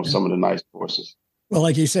enjoy some of the nice courses. Well,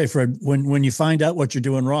 like you say, Fred, when you find out what you're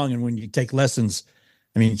doing wrong and when you take lessons,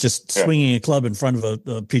 I mean, just swinging a club in front of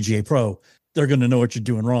a PGA pro, they're going to know what you're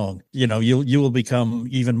doing wrong. You will become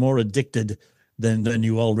even more addicted than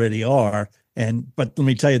you already are. But let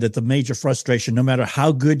me tell you that the major frustration, no matter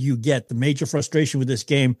how good you get, the major frustration with this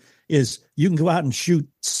game is you can go out and shoot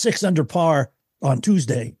 6 under par on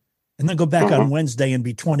Tuesday and then go back on Wednesday and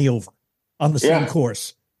be 20 over on the same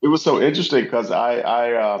course. It was so interesting because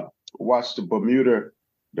I watched the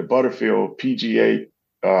Butterfield PGA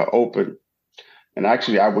Open. And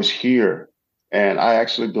actually, I was here, and I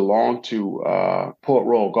actually belonged to Port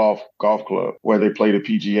Royal Golf Club where they play the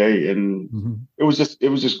PGA, and it was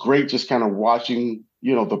just great, just kind of watching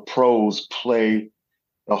the pros play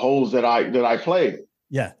the holes that I played.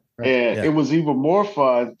 Yeah. And it was even more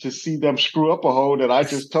fun to see them screw up a hole that I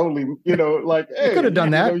just totally, like, hey, you could have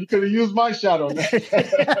done that. You could have used my shot on that.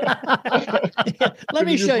 Let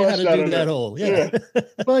me show you how to do that hole. Yeah.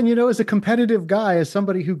 Well, and as a competitive guy, as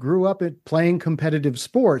somebody who grew up at playing competitive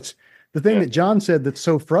sports, the thing that John said that's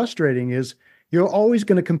so frustrating is you're always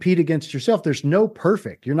going to compete against yourself. There's no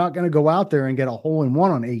perfect. You're not going to go out there and get a hole in one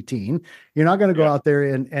on 18. You're not going to go out there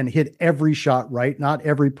and hit every shot right. Not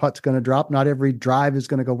every putt's going to drop. Not every drive is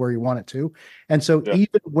going to go where you want it to. And so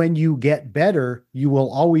even when you get better, you will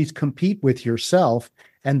always compete with yourself.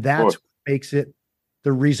 And that's what makes it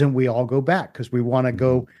the reason we all go back, because we want to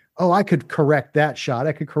go oh, I could correct that shot.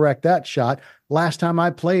 I could correct that shot. Last time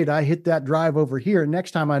I played, I hit that drive over here.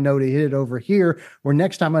 Next time I know to hit it over here, or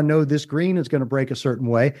next time I know this green is going to break a certain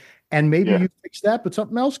way. And maybe you fix that, but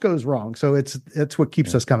something else goes wrong. So it's what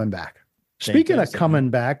keeps us coming back. Speaking of coming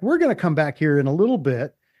back, we're going to come back here in a little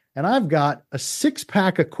bit. And I've got a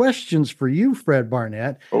 6-pack of questions for you, Fred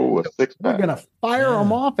Barnett. Oh, a 6-pack. We're going to fire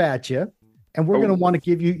them off at you. And we're going to want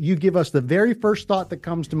to give us the very first thought that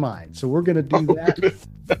comes to mind. So we're going to do that.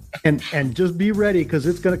 and just be ready, because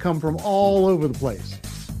it's going to come from all over the place.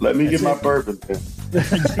 Let me get my bourbon.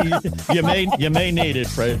 you may need it,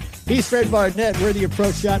 Fred. He's Fred Barnett. We're the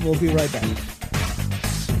Approach Shot. We'll be right back.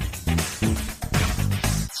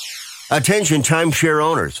 Attention timeshare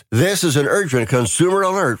owners. This is an urgent consumer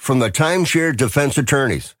alert from the Timeshare Defense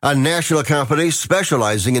Attorneys, a national company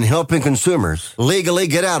specializing in helping consumers legally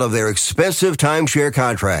get out of their expensive timeshare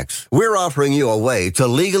contracts. We're offering you a way to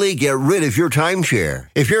legally get rid of your timeshare.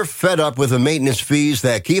 If you're fed up with the maintenance fees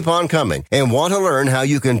that keep on coming and want to learn how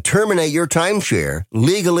you can terminate your timeshare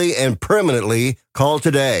legally and permanently, call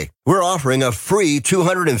today. We're offering a free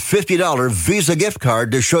 $250 Visa gift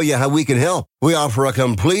card to show you how we can help. We offer a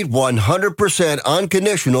complete 100%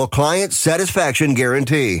 unconditional client satisfaction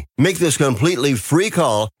guarantee. Make this completely free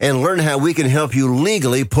call and learn how we can help you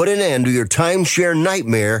legally put an end to your timeshare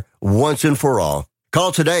nightmare once and for all.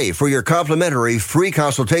 Call today for your complimentary free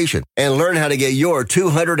consultation and learn how to get your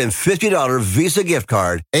 $250 Visa gift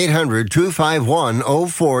card.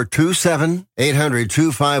 800-251-0427.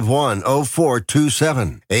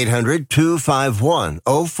 800-251-0427.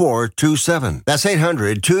 800-251-0427. That's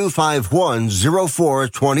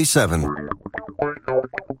 800-251-0427.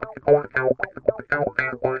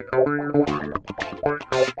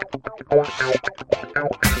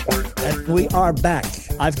 And we are back.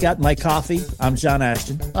 I've got my coffee. I'm John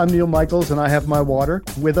Ashton. I'm Neil Michaels, and I have my water.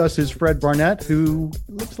 With us is Fred Barnett, who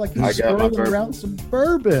looks like he's swirling around some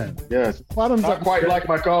bourbon. Yes. Bottoms not up. Quite like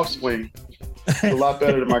my golf swing. It's a lot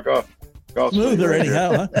better than my golf smoother swing.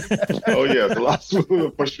 Anyhow, huh? Oh, yeah. It's a lot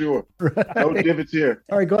smoother for sure. Right. No divots here.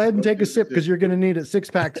 All right, go ahead and take a sip, because you're going to need it.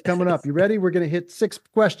 6-pack's coming up. You ready? We're going to hit 6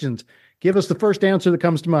 questions. Give us the first answer that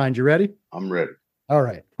comes to mind. You ready? I'm ready. All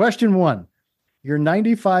right. Question 1. Your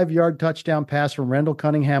 95-yard touchdown pass from Randall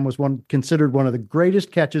Cunningham was considered one of the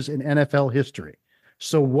greatest catches in NFL history.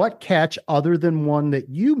 So what catch, other than one that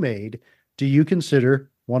you made, do you consider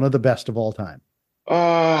one of the best of all time?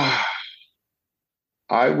 I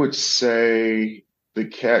would say the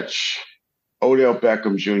catch Odell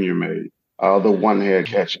Beckham Jr. made, the one-hand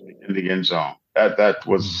catch in the end zone. That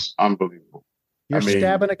was unbelievable. You're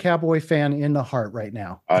stabbing a Cowboy fan in the heart right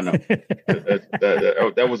now. I know.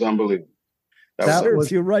 that was unbelievable.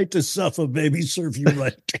 Serves you right to suffer, baby. Serve you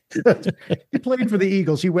right. He played for the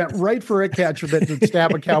Eagles. He went right for a catch that would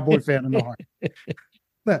stab a Cowboy fan in the heart.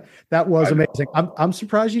 That was amazing. I'm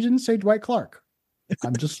surprised you didn't say Dwight Clark.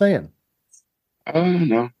 I'm just saying. I don't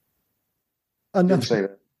know.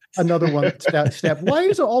 Another one stabbed. Why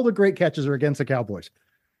is all the great catches are against the Cowboys?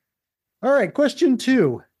 All right. Question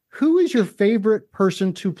 2. Who is your favorite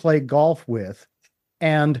person to play golf with?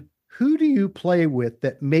 And who do you play with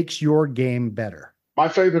that makes your game better? My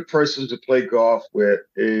favorite person to play golf with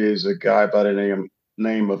is a guy by the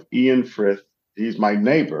name of Ian Frith. He's my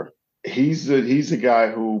neighbor. He's the guy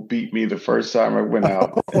who beat me the first time I went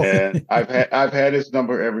out, and I've had his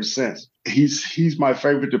number ever since. He's my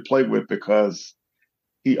favorite to play with because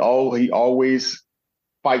he always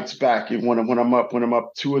fights back. And when I'm up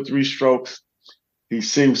 2 or 3 strokes, he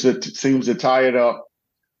seems to tie it up.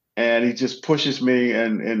 And he just pushes me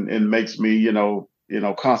and makes me,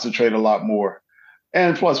 concentrate a lot more.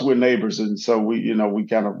 And plus we're neighbors. And so we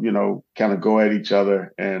kind of go at each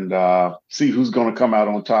other and see who's going to come out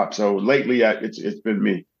on top. So lately it's been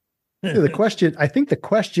me. The question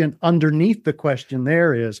underneath the question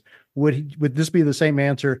there is, would this be the same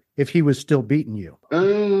answer if he was still beating you?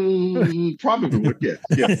 Probably would. Yeah.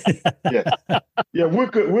 We're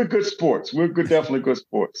good. We're good sports. Definitely good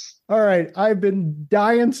sports. All right. I've been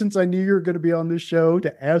dying since I knew you were going to be on this show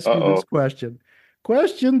to ask you this question.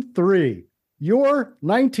 Question 3. Your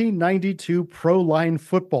 1992 Pro Line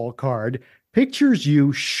football card pictures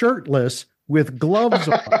you shirtless with gloves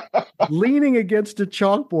on, leaning against a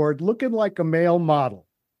chalkboard, looking like a male model.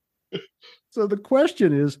 So the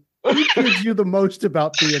question is, who kids you the most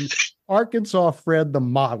about being Arkansas Fred the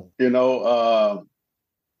model?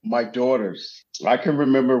 My daughters. I can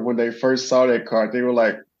remember when they first saw that card, they were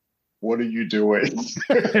like, "What are you doing?"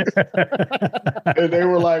 And they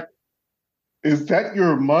were like, "Is that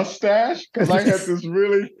your mustache?" Because I had this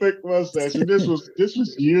really thick mustache, and this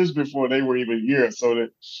was years before they were even here. So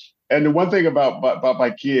And the one thing about my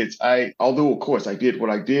kids, although of course I did what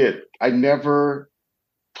I did, I never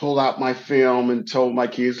pulled out my film and told my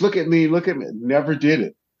kids, look at me. Never did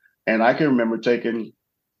it. And I can remember taking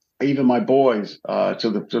even my boys to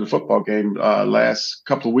the football game last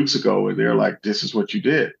couple of weeks ago, and they're like, this is what you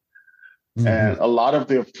did. Mm-hmm. And a lot of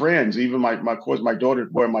their friends, even my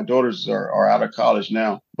daughters are out of college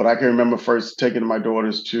now, but I can remember first taking my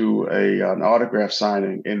daughters to an autograph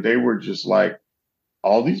signing, and they were just like,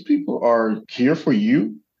 all these people are here for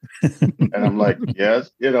you. And I'm like, yes,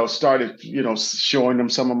 started, showing them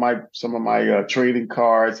some of my trading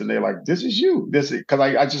cards, and they're like, this is you. Because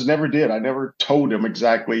I just never did. I never told them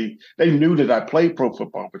exactly. They knew that I played pro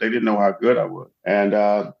football, but they didn't know how good I was. And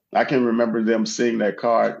I can remember them seeing that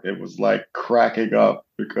card. It was like cracking up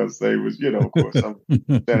because they was, of course, I'm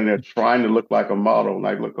standing there trying to look like a model, and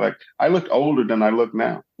I looked older than I look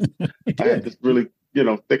now. I had this really,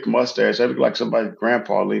 thick mustache. I look like somebody's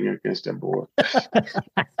grandpa leaning against that board.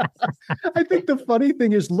 I think the funny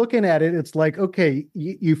thing is looking at it, it's like, okay,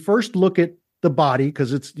 you first look at the body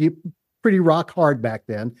because it's pretty rock hard back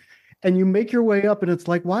then. And you make your way up and it's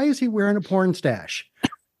like, why is he wearing a porn stash?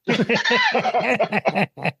 Yeah,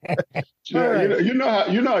 right. You know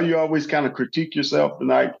how you always kind of critique yourself.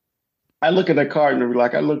 And I look at that card and I'm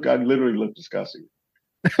like, I literally look disgusting.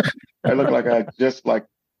 I look like I just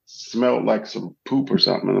smelled like some poop or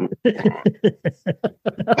something.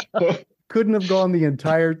 Couldn't have gone the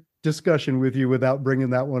entire discussion with you without bringing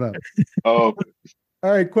that one up. Oh.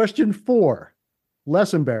 All right. Question 4,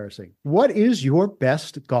 less embarrassing. What is your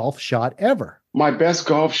best golf shot ever? My best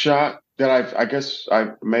golf shot that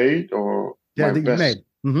I've made, or that you made.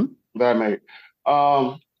 Mm-hmm. That I made.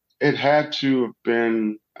 It had to have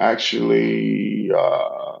been actually,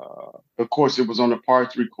 of course, it was on the par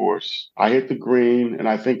 3 course. I hit the green, and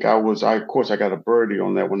I think I got a birdie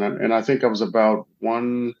on that one. And I think I was about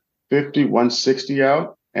 150, 160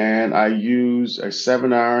 out. And I used a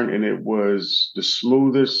 7-iron, and it was the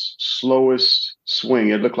smoothest, slowest swing.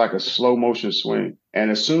 It looked like a slow motion swing. And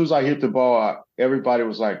as soon as I hit the ball, everybody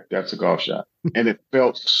was like, that's a golf shot. And it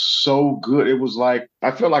felt so good. It was like,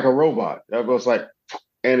 I felt like a robot. I was like,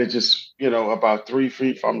 and it just, about 3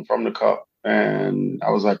 feet from the cup. And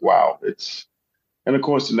I was like, wow, and of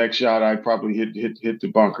course, the next shot, I probably hit the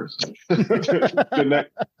bunkers.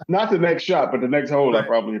 Not the next shot, but the next hole, I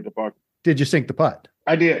probably hit the bunker. Did you sink the putt?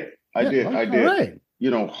 I did. I did. Right.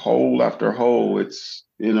 Hole after hole, it's,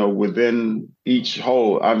 within each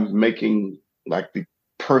hole, I'm making like the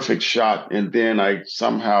perfect shot. And then I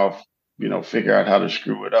somehow, figure out how to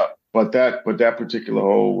screw it up. But that particular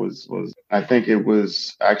hole was I think it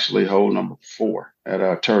was actually hole number 4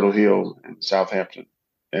 at Turtle Hill in Southampton.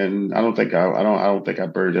 And I don't think I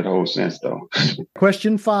birdied that hole since, though.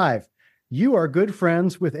 Question 5. You are good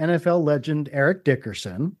friends with NFL legend Eric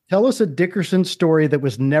Dickerson. Tell us a Dickerson story that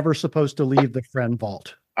was never supposed to leave the friend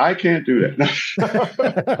vault. I can't do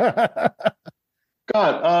that.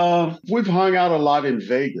 God, we've hung out a lot in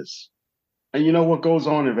Vegas. And you know what goes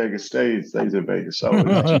on in Vegas stays in Vegas. So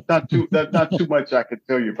not too much I can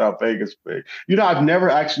tell you about Vegas. I've never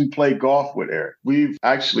actually played golf with Eric. We've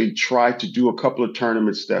actually tried to do a couple of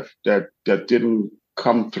tournaments that didn't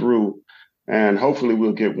come through. And hopefully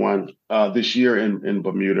we'll get one this year in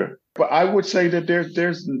Bermuda. But I would say that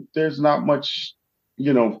there's not much,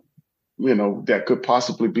 that could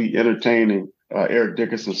possibly be entertaining. Eric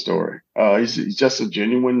Dickerson's story. He's just a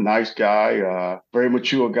genuine, nice guy, very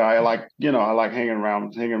mature guy. I like hanging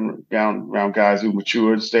around guys who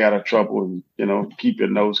mature and stay out of trouble and, keep your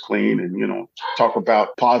nose clean and, talk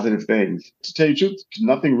about positive things. To tell you the truth,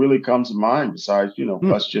 nothing really comes to mind besides,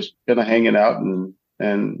 us just kind of hanging out and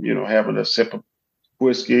having a sip of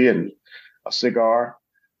whiskey and a cigar.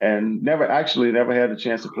 And never had a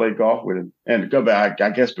chance to play golf with him. And I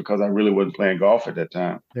guess because I really wasn't playing golf at that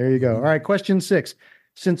time. There you go. All right. Question 6.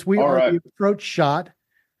 Since we are the approach shot,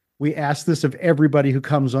 we ask this of everybody who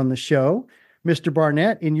comes on the show. Mr.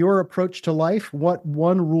 Barnett, in your approach to life, what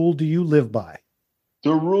one rule do you live by?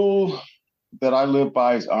 The rule that I live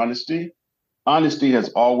by is honesty. Honesty has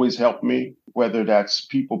always helped me, whether that's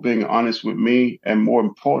people being honest with me and, more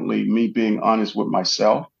importantly, me being honest with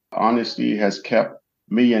myself. Honesty has kept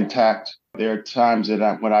me intact. There are times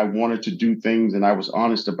that when I wanted to do things and I was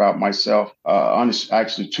honest about myself, honest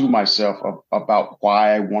actually to myself about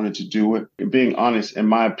why I wanted to do it. And being honest, in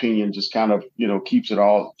my opinion, just kind of, keeps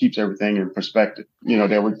everything in perspective.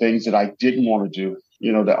 There were things that I didn't want to do.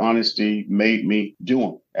 The honesty made me do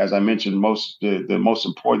them. As I mentioned, the most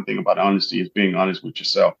important thing about honesty is being honest with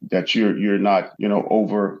yourself, that you're not,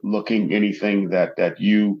 overlooking anything that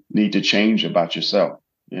you need to change about yourself.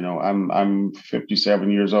 You know, I'm 57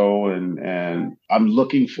 years old, and I'm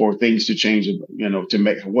looking for things to change. You know, to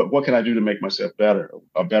make what can I do to make myself better,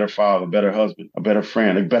 a better father, a better husband, a better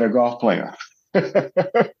friend, a better golf player.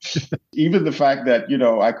 Even the fact that, you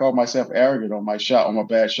know, I call myself arrogant on my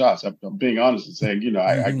bad shots. I'm being honest and saying, you know,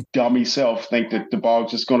 I dummy self think that the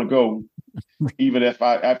ball's just going to go. Even if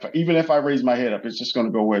I raise my head up, it's just going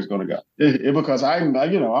to go where it's going to go. Because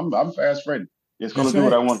I'm fast Freddy. It's going to do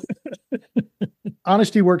what I want.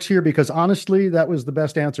 Honesty works here, because honestly, that was the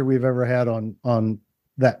best answer we've ever had on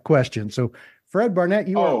that question. So, Fred Barnett,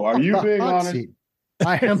 are you being honest? Seat.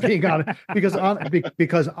 I am being honest because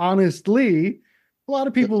honestly, a lot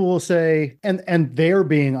of people will say, and they're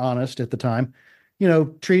being honest at the time, you know,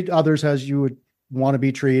 treat others as you would want to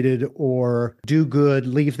be treated, or do good,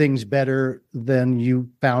 leave things better than you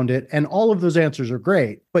found it. And all of those answers are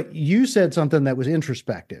great. But you said something that was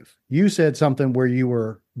introspective. You said something where you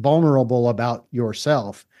were vulnerable about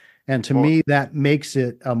yourself. And to me, that makes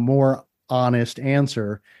it a more honest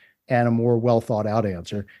answer and a more well thought out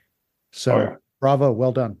answer. So bravo,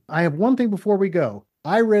 well done. I have one thing before we go.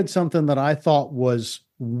 I read something that I thought was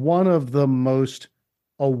one of the most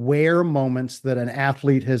aware moments that an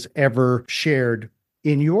athlete has ever shared.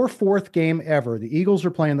 In your fourth game ever, the Eagles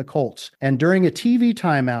are playing the Colts. And during a TV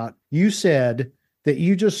timeout, you said that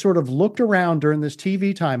you just sort of looked around during this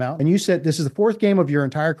TV timeout, and you said, this is the fourth game of your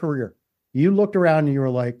entire career. You looked around and you were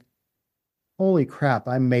like, holy crap,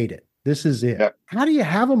 I made it. This is it. Yep. How do you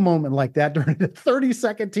have a moment like that during a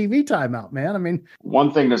 30-second TV timeout, man? I mean,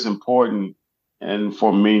 one thing that's important, and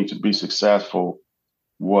for me to be successful,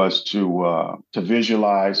 was to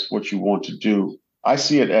visualize what you want to do. I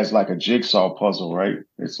see it as like a jigsaw puzzle, right?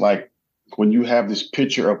 It's like when you have this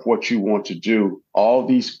picture of what you want to do, all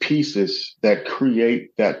these pieces that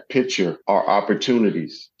create that picture are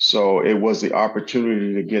opportunities. So it was the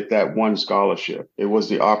opportunity to get that one scholarship. It was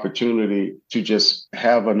the opportunity to just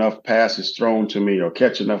have enough passes thrown to me, or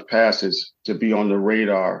catch enough passes to be on the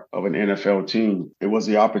radar of an NFL team. It was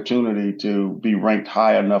the opportunity to be ranked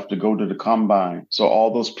high enough to go to the combine. So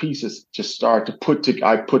all those pieces just start to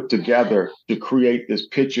I put together to create this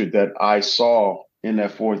picture that I saw in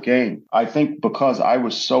that fourth game. I think because I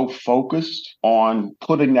was so focused on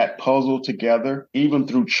putting that puzzle together, even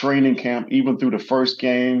through training camp, even through the first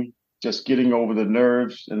game, just getting over the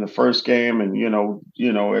nerves in the first game. And,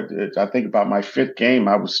 I think about my fifth game,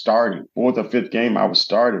 I was starting. Fourth or fifth game, I was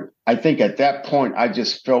starting. I think at that point, I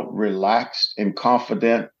just felt relaxed and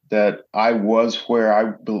confident that I was where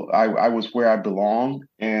I was where I belonged.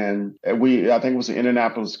 And I think it was the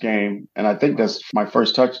Indianapolis game, and I think that's my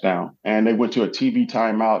first touchdown. And they went to a TV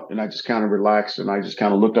timeout, and I just kind of relaxed, and I just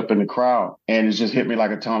kind of looked up in the crowd, and it just hit me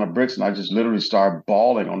like a ton of bricks, and I just literally started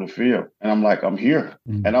bawling on the field. And I'm like, I'm here,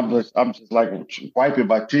 and I'm just like wiping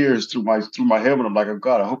my tears through my head, and I'm like, oh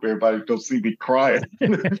God, I hope everybody don't see me crying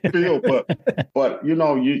in the field. But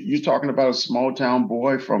you're talking about a small town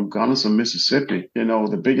boy from Gunnison, Mississippi.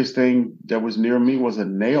 The biggest thing that was near me was a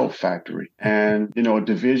nail factory, and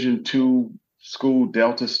a Division II school,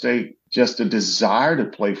 Delta State, just a desire to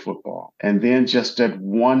play football. And then just that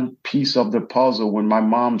one piece of the puzzle when my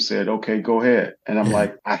mom said, okay, go ahead. And I'm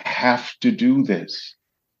like, I have to do this.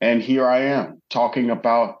 And here I am talking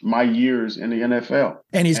about my years in the NFL.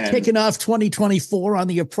 And he's kicking off 2024 on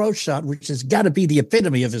the approach shot, which has got to be the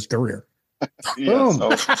epitome of his career. Yeah, so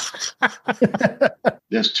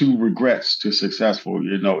there's two regrets to successful.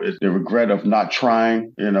 It's the regret of not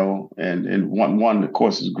trying, and one of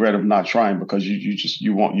course is regret of not trying, because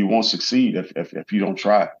you won't succeed if you don't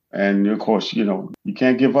try. And of course, you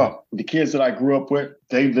can't give up. The kids that I grew up with,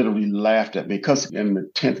 they literally laughed at me, because in the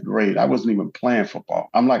 10th grade, I wasn't even playing football.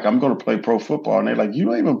 I'm like, I'm going to play pro football. And they're like, you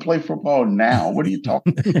don't even play football now. What are you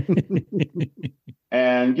talking about?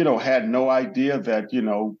 And, had no idea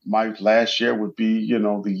that, my last year would be,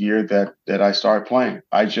 the year that I started playing.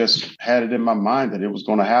 I just had it in my mind that it was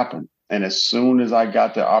going to happen. And as soon as I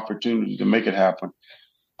got the opportunity to make it happen,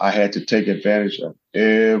 I had to take advantage of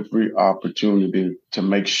every opportunity to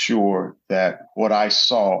make sure that what I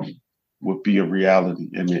saw would be a reality.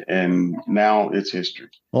 And now it's history.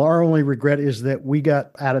 Well, our only regret is that we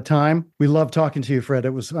got out of time. We love talking to you, Fred.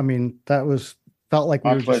 Felt like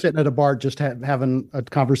we were just sitting at a bar, just having a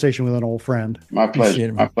conversation with an old friend. My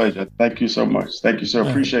pleasure. My pleasure. Thank you so much. Thank you, sir.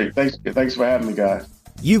 Appreciate it. Thanks for having me, guys.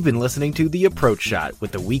 You've been listening to The Approach Shot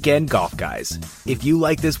with the Weekend Golf Guys. If you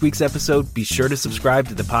like this week's episode, be sure to subscribe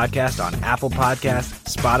to the podcast on Apple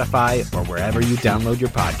Podcasts, Spotify, or wherever you download your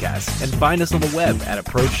podcasts. And find us on the web at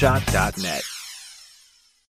approachshot.net.